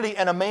masculinity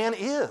and a man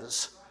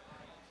is.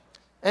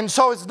 And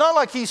so it's not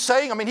like he's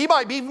saying, he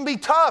might even be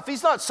tough.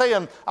 He's not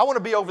saying, I want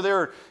to be over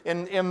there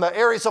in the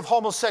areas of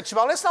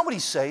homosexuality. That's not what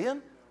he's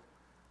saying.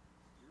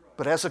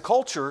 But as a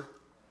culture,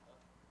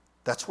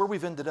 that's where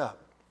we've ended up.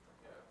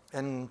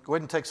 And go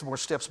ahead and take some more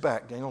steps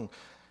back.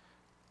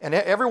 And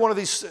every one of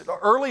these,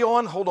 early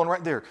on, hold on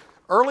right there.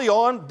 Early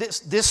on,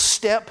 this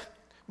step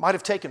might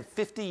have taken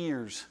 50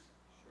 years.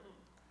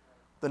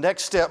 The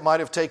next step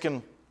might have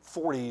taken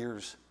 40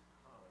 years.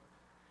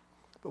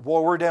 But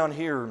boy, we're down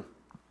here,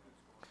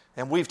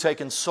 and we've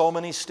taken so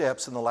many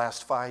steps in the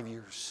last 5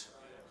 years.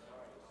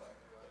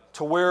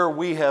 To where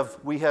we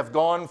have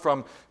gone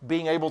from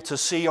being able to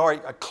see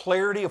a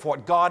clarity of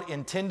what God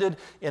intended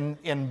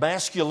in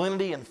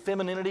masculinity and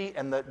femininity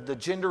and the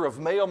gender of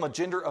male and the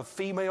gender of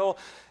female,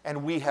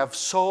 and we have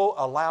so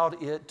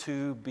allowed it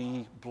to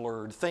be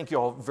blurred. Thank you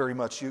all very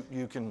much.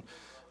 You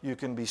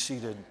can be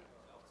seated.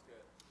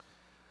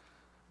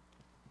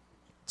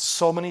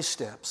 So many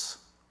steps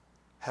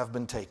have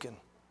been taken,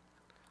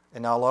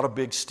 and now a lot of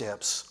big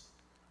steps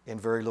in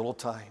very little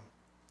time.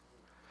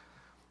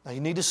 Now, you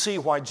need to see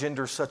why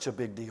gender is such a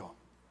big deal.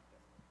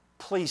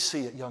 Please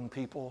see it, young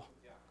people.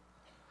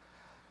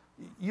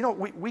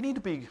 We need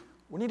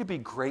to be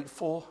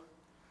grateful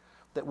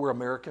that we're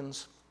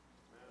Americans.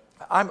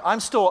 I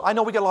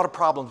know we got a lot of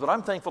problems, but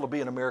I'm thankful to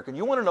be an American.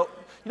 You want to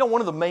know, one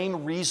of the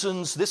main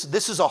reasons,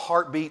 this is a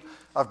heartbeat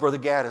of Brother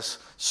Gaddis,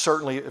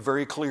 certainly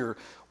very clear.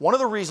 One of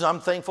the reasons I'm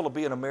thankful to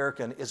be an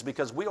American is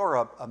because we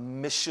are a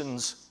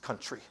missions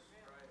country.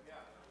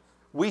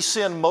 We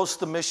send most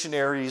of the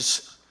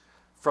missionaries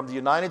from the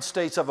United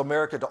States of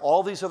America to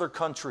all these other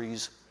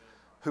countries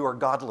who are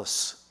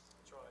godless.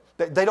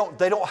 They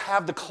don't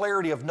have the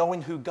clarity of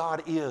knowing who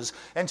God is.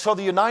 And so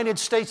the United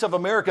States of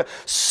America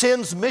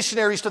sends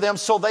missionaries to them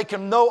so they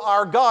can know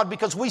our God,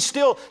 because we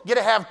still get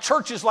to have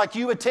churches like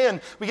you attend.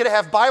 We get to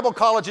have Bible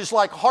colleges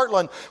like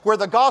Heartland where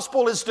the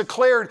gospel is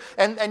declared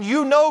and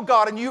you know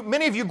God, and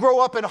many of you grow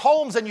up in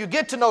homes and you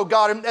get to know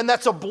God, and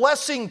that's a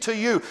blessing to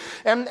you.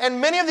 And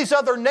many of these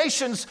other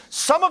nations,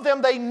 some of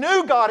them, they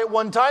knew God at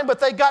one time, but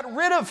they got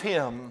rid of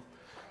Him.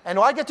 And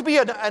I get to be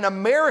an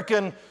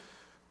American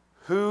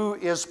who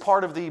is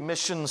part of the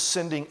mission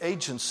sending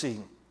agency.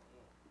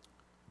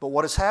 But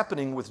what is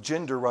happening with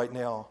gender right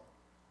now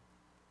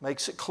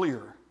makes it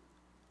clear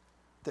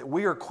that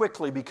we are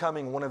quickly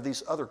becoming one of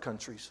these other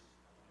countries.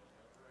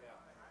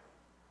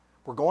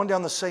 We're going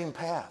down the same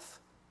path.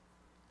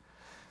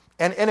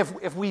 And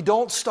if we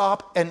don't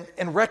stop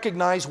and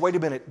recognize, wait a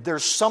minute,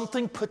 there's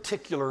something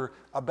particular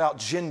about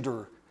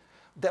gender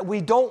that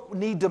we don't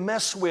need to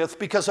mess with,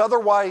 because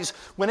otherwise,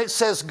 when it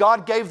says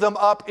God gave them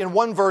up in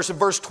one verse, in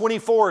verse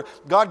 24,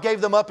 God gave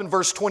them up in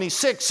verse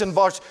 26, in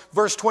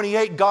verse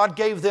 28, God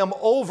gave them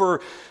over.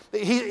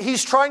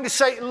 He's trying to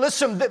say,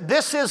 listen,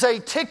 this is a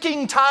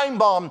ticking time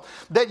bomb,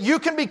 that you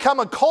can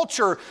become a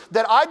culture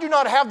that I do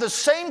not have the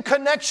same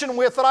connection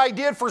with that I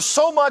did for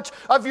so much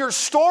of your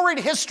storied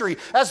history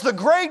as the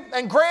great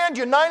and grand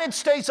United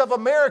States of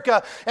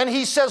America. And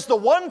he says the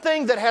one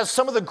thing that has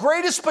some of the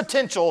greatest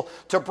potential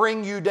to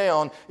bring you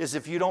down is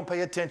if you don't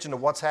pay attention to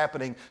what's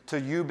happening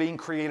to you being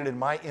created in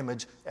my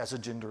image as a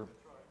gender.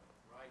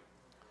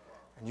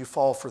 And you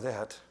fall for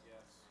that.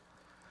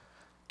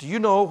 Do you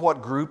know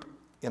what group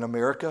in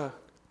America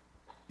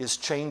is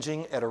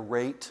changing at a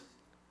rate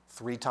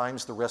 3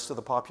 times the rest of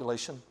the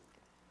population,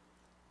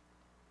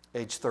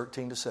 age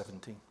 13 to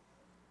 17.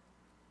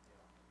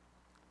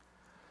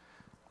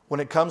 When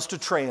it comes to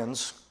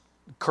trans,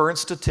 current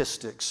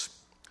statistics,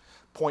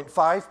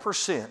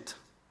 0.5%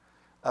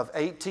 of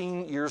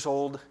 18 years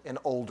old and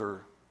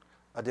older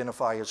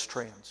identify as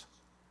trans.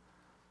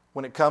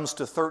 When it comes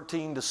to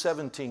 13 to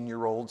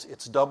 17-year-olds,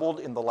 it's doubled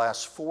in the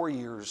last 4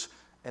 years,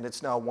 and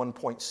it's now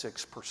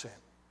 1.6%.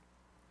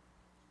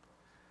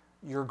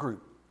 Your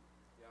group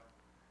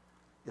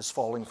is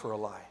falling for a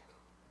lie.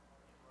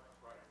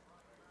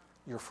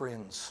 Your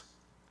friends.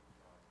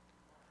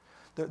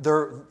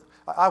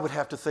 I would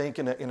have to think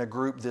in a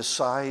group this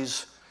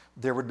size,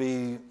 there would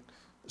be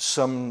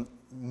some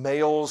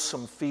males,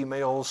 some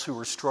females who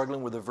are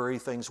struggling with the very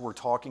things we're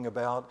talking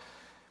about.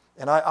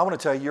 And I want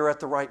to tell you, you're at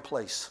the right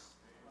place.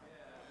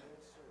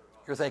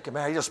 You're thinking,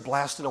 man, you're just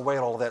blasting away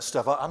at all that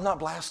stuff. I'm not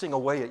blasting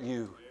away at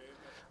you.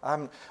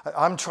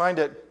 I'm trying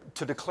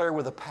to declare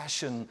with a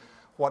passion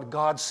what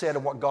God said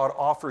and what God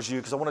offers you,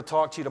 because I want to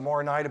talk to you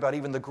tomorrow night about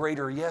even the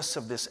greater yes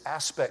of this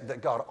aspect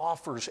that God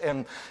offers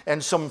and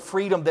some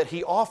freedom that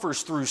He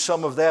offers through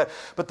some of that.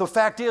 But the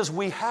fact is,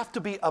 we have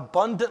to be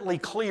abundantly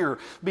clear,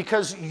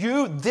 because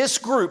this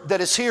group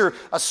that is here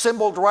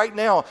assembled right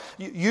now,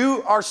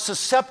 you are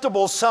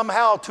susceptible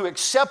somehow to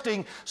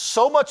accepting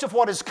so much of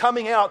what is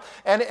coming out,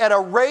 and at a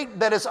rate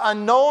that is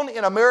unknown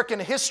in American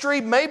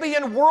history, maybe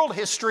in world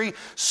history,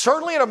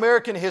 certainly in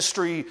American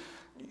history.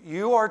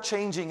 You are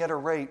changing at a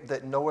rate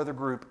that no other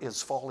group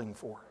is falling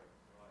for.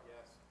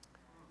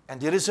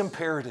 And it is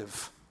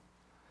imperative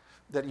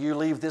that you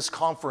leave this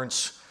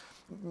conference,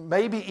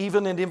 maybe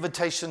even in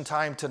invitation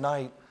time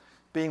tonight,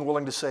 being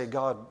willing to say,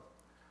 God,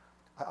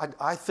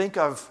 I think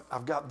I've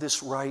got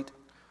this right,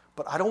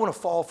 but I don't want to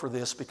fall for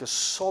this because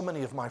so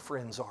many of my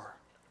friends are.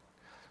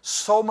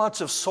 So much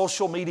of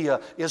social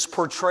media is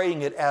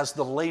portraying it as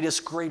the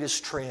latest,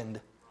 greatest trend,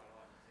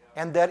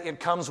 and that it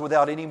comes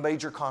without any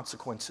major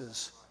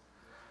consequences.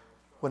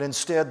 When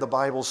instead the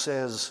Bible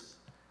says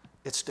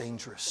it's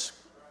dangerous.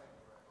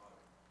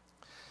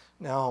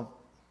 Now,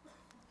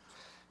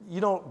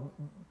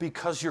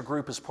 because your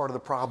group is part of the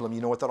problem, you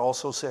know what that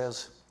also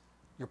says?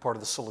 You're part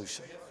of the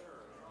solution.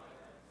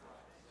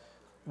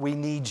 We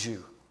need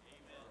you.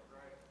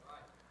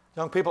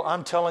 Young people,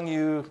 I'm telling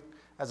you,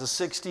 as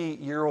a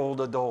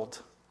 60-year-old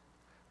adult,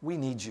 we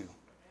need you.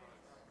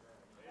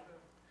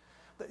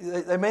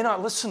 They may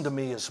not listen to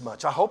me as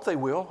much. I hope they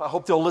will. I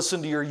hope they'll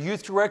listen to your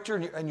youth director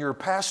and your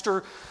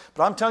pastor.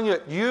 But I'm telling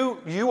you,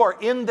 you are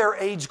in their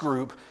age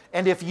group.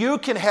 And if you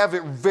can have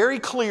it very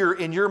clear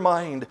in your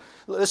mind,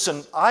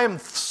 listen, I am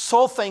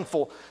so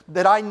thankful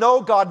that I know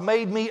God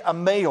made me a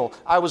male.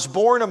 I was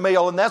born a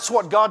male, and that's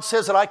what God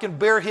says that I can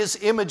bear His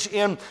image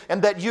in.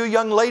 And that you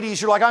young ladies,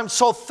 you're like, I'm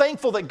so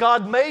thankful that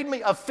God made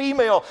me a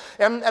female.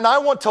 And I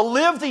want to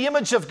live the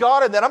image of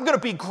God, and that I'm going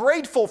to be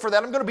grateful for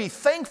that. I'm going to be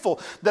thankful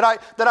that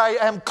I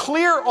am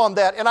clear on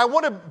that. And I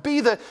want to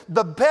be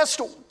the best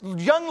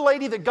young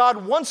lady that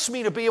God wants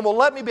me to be and will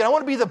let me be. And I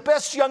want to be the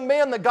best young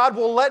man that God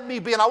will let me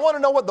be. And I want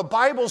to know what the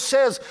Bible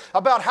says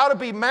about how to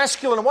be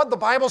masculine and what the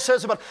Bible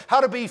says about how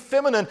to be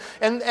feminine.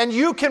 And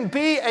you can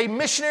be a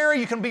missionary,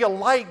 you can be a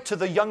light to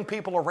the young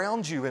people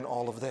around you in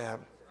all of that.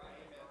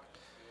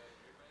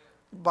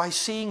 By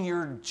seeing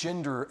your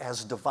gender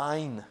as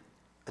divine,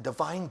 a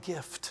divine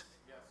gift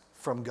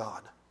from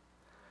God,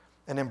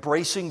 and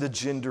embracing the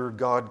gender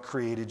God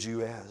created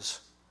you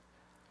as.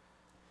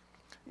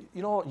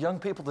 You know, young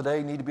people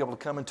today need to be able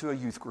to come into a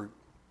youth group,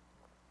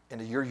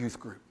 into your youth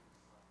group,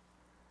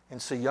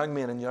 and see young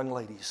men and young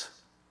ladies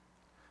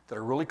that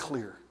are really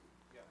clear.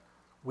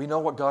 We know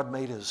what God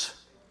made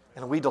us,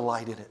 and we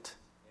delight in it.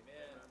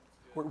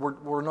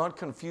 We're not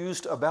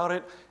confused about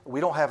it. We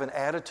don't have an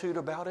attitude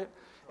about it.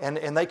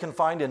 And they can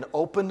find an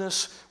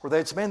openness where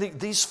they say, man,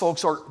 these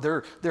folks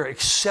they're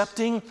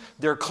accepting,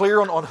 they're clear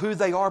on who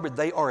they are, but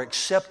they are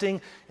accepting,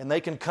 and they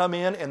can come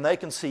in and they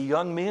can see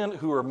young men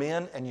who are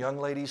men and young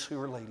ladies who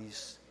are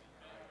ladies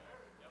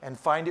and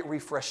find it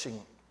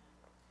refreshing.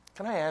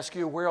 Can I ask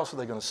you, where else are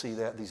they going to see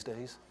that these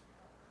days?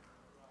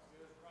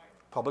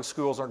 Public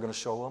schools aren't going to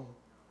show them.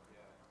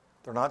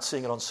 They're not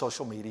seeing it on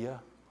social media.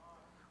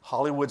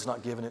 Hollywood's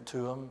not giving it to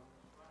them.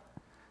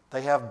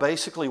 They have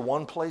basically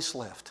one place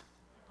left.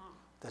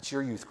 That's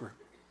your youth group.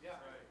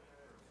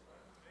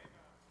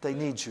 They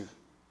need you.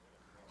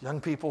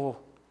 Young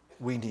people,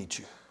 we need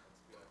you.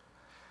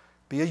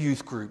 Be a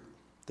youth group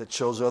that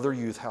shows other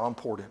youth how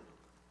important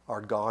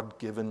our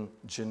God-given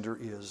gender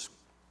is.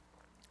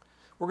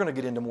 We're going to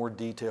get into more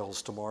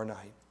details tomorrow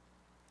night.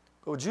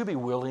 But would you be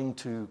willing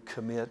to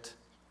commit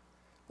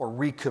or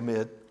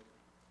recommit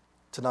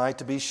tonight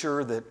to be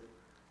sure that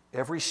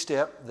every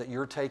step that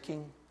you're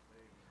taking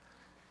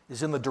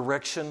is in the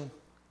direction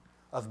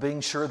of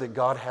being sure that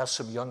God has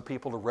some young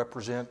people to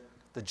represent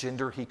the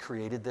gender He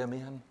created them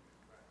in?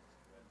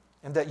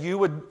 And that you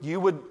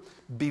would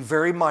be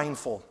very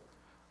mindful,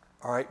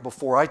 all right,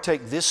 before I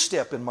take this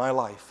step in my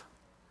life,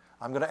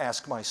 I'm going to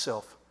ask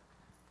myself,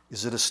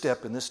 is it a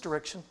step in this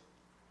direction?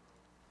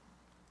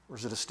 or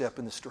is it a step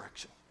in this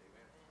direction?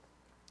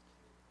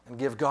 And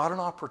give God an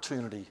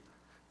opportunity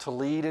to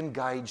lead and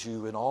guide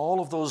you in all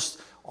of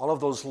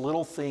those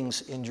little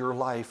things in your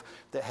life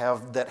that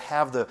have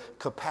the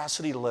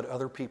capacity to let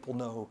other people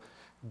know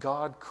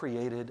God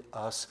created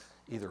us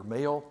either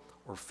male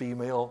or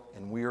female,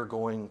 and we are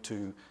going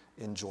to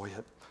enjoy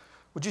it.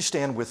 Would you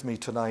stand with me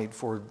tonight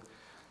for a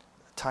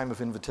time of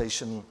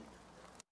invitation?